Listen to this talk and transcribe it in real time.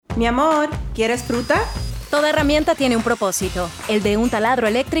Mi amor, ¿quieres fruta? Toda herramienta tiene un propósito. El de un taladro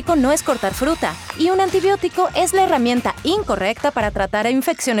eléctrico no es cortar fruta. Y un antibiótico es la herramienta incorrecta para tratar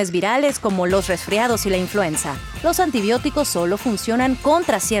infecciones virales como los resfriados y la influenza. Los antibióticos solo funcionan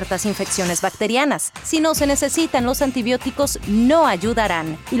contra ciertas infecciones bacterianas. Si no se necesitan, los antibióticos no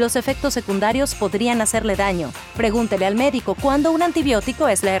ayudarán y los efectos secundarios podrían hacerle daño. Pregúntele al médico cuándo un antibiótico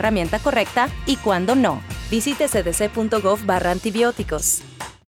es la herramienta correcta y cuándo no. Visite cdc.gov/antibióticos.